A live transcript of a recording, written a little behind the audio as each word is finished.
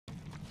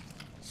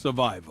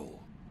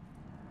survival.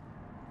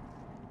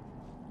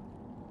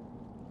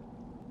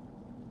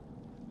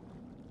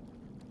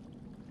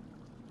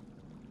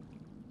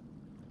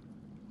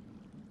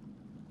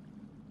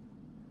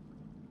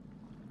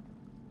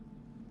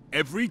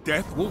 Every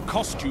death will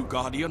cost you,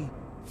 Guardian.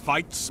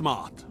 Fight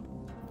smart.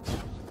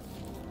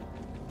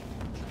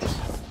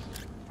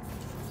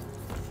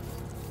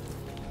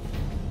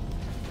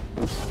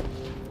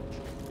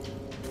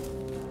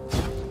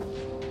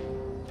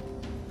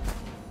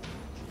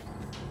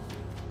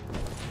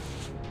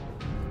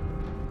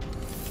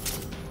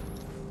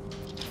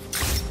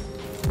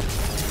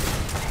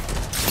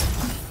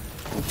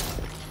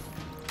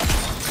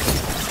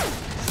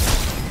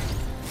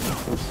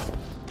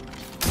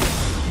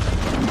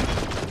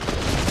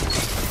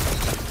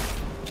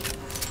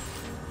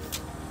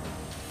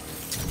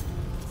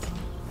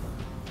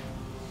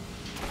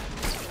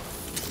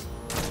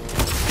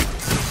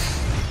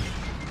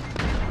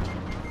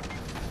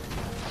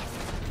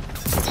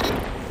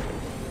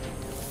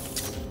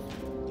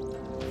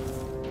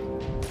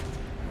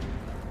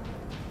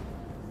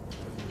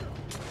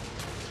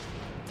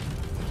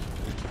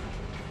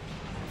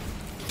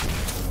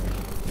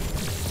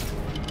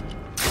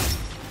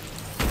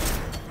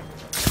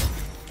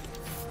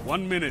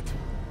 One minute.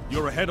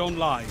 You're ahead on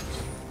lives.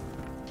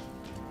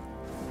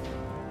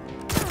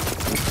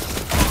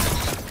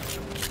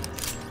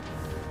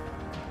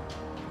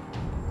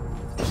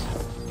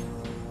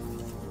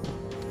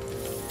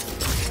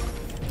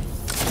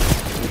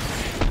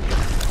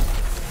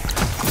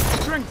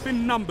 Strength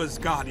in numbers,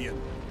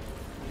 Guardian.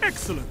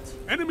 Excellent.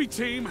 Enemy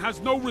team has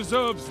no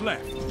reserves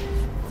left.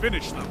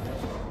 Finish them.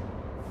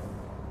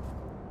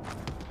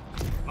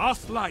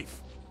 Last life.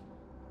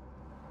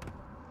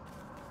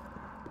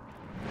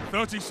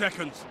 30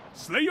 seconds.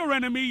 Slay your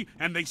enemy,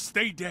 and they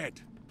stay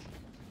dead.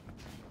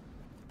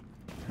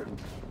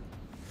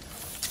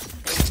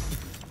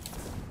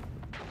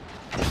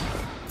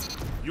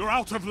 You're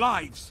out of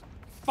lives.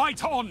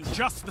 Fight on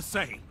just the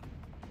same.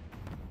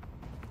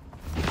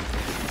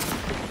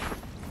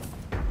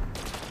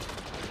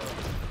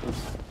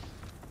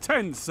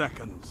 Ten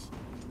seconds.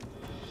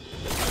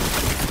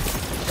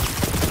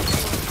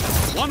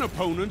 One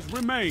opponent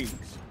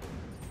remains.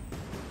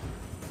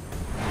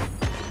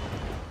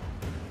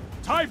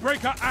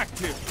 Tiebreaker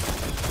active.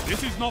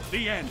 This is not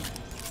the end.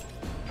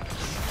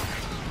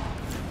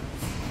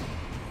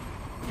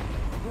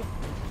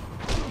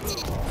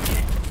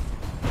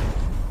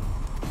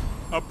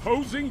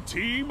 Opposing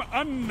team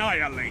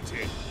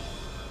annihilated.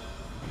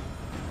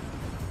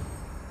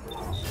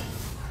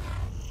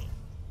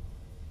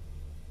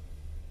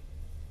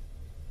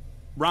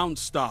 Round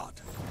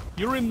start.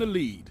 You're in the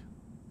lead.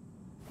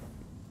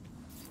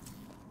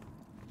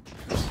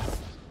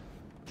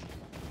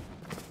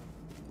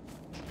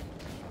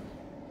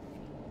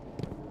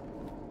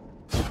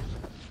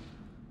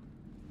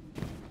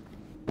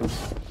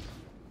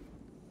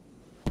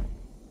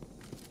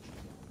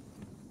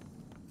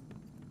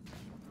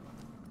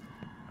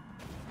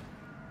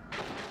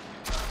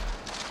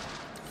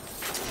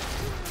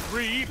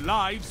 Three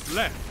lives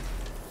left.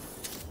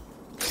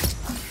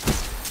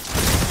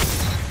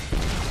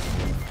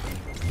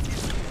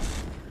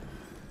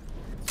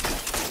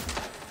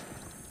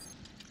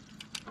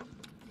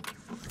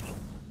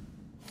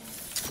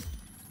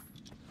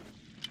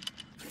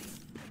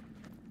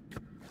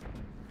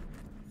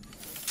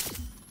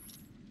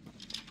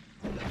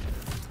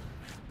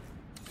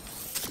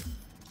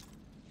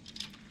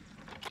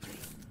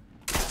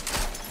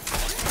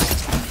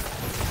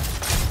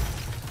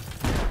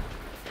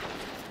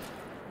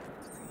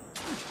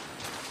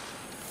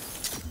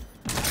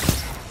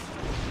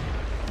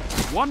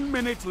 One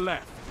minute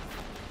left.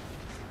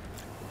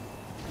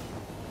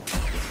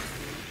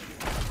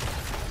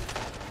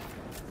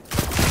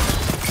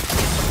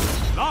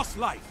 Last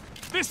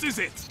life. This is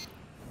it.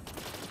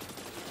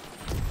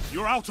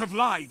 You're out of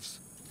lives.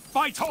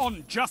 Fight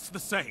on just the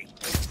same.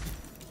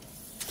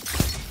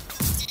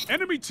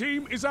 Enemy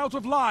team is out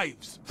of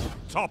lives.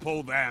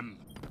 Topple them.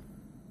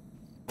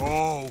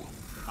 Oh,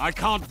 I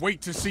can't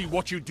wait to see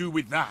what you do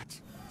with that.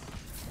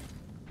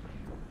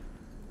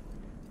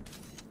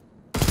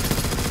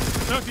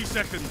 30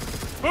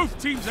 seconds. Both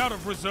teams out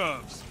of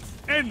reserves.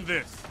 End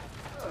this.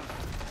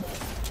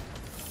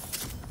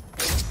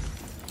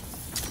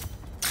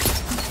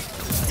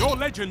 Your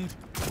legend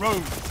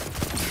grows.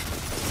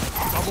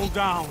 Double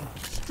down.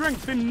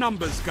 Strength in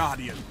numbers,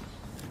 Guardian.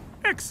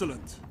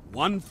 Excellent.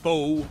 One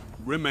foe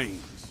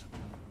remains.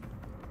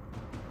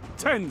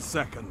 10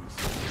 seconds.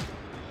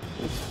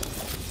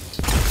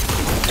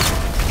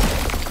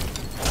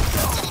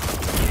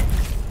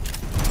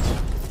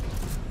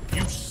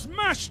 You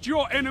smashed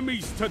your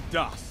enemies to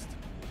dust.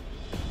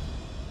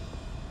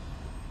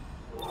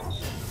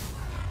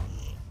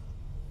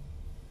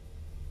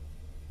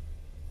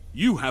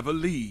 You have a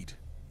lead.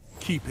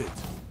 Keep it.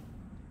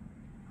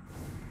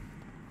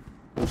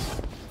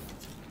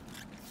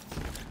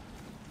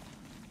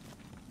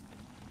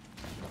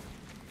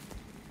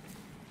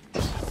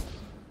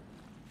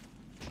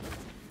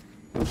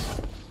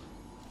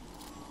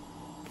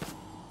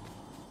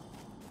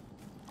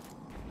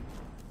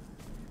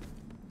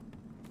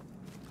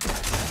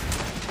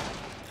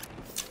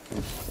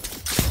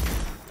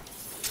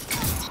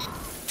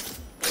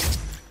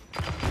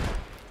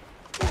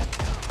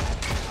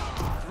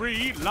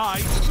 3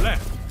 lives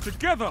left.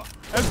 Together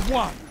as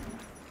one.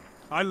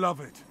 I love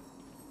it.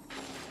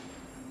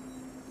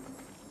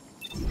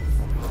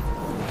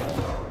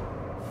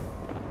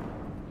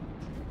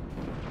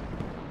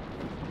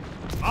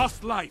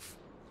 Last life.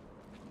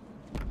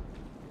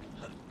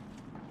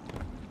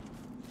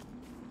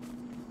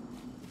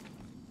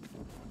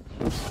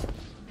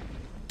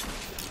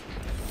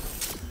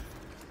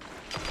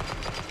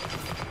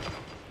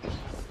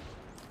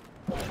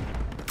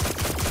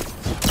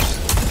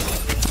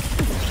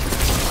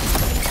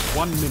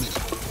 One minute.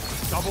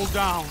 Double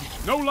down.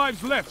 No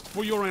lives left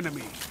for your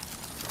enemy.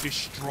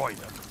 Destroy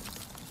them.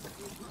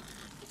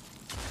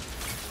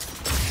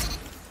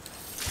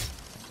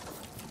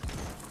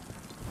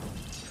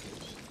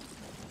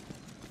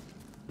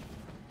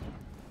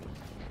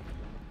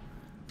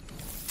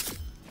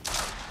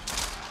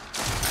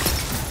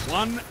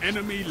 One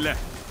enemy left.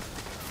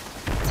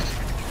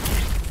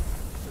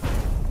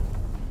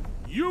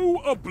 You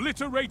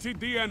obliterated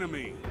the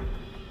enemy.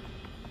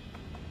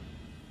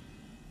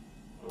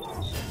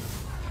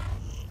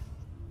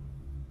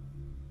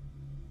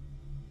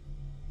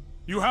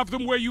 You have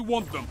them where you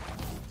want them.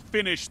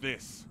 Finish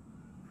this.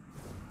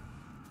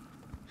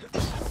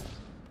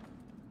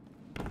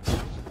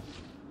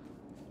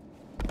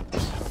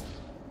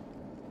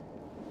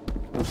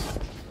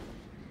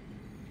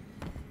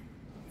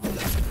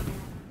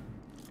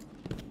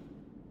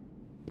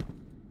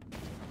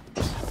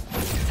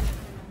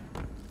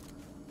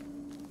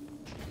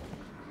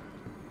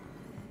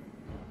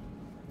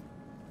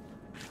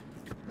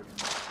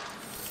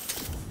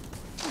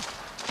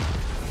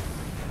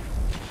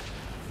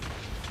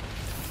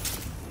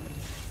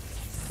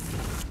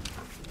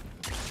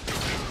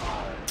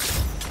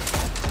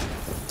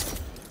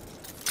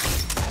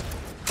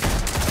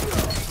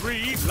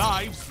 Three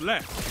lives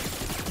left.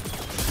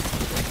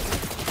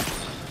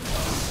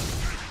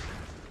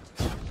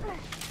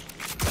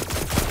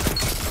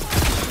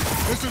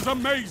 This is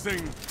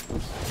amazing.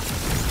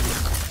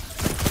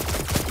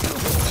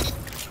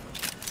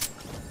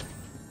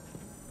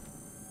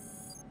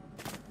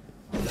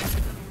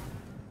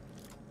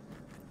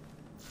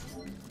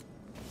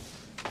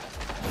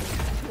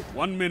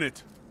 One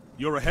minute.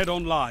 You're ahead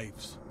on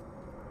lives.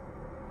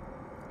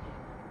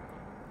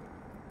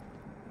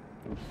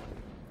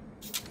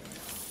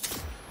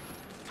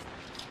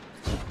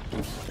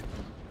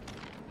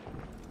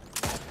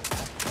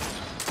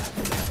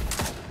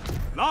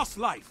 Last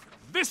life.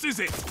 This is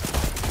it.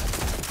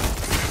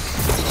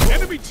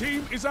 Enemy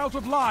team is out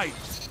of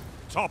lives.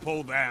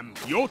 Topple them.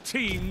 Your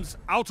team's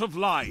out of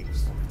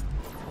lives.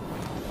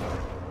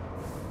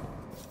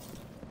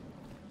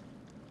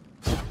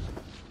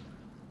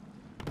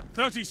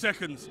 "30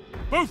 seconds.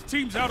 Both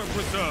teams out of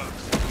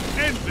reserves.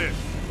 End this.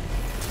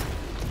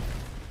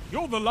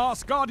 You're the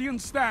last Guardian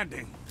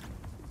standing.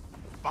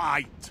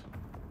 Fight.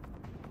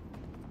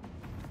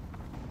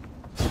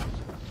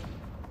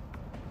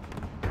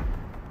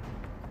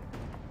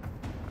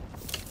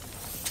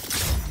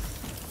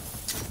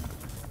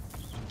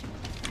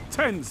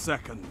 10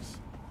 seconds.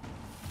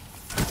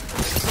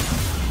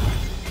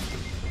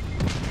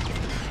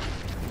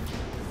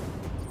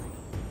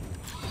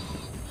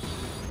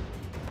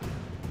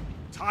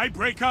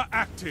 Tiebreaker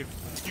active.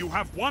 You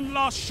have one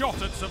last shot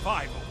at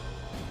survival.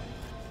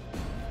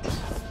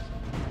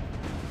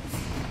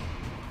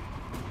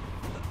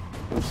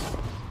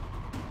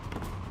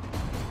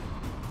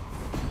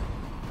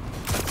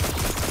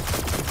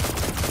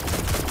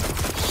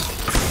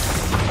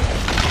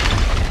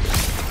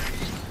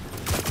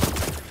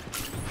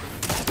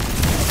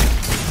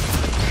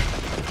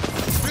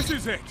 This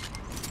is it.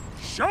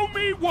 Show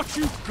me what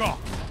you've got.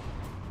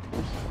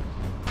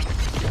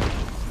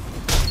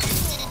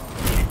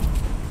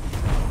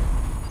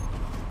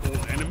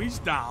 Enemies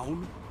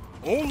down,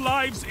 all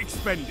lives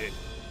expended.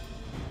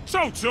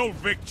 Total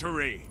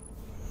victory!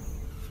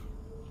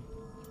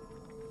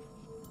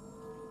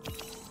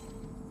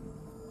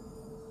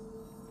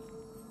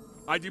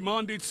 I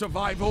demanded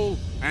survival,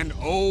 and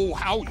oh,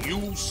 how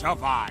you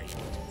survived.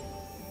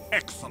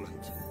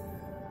 Excellent.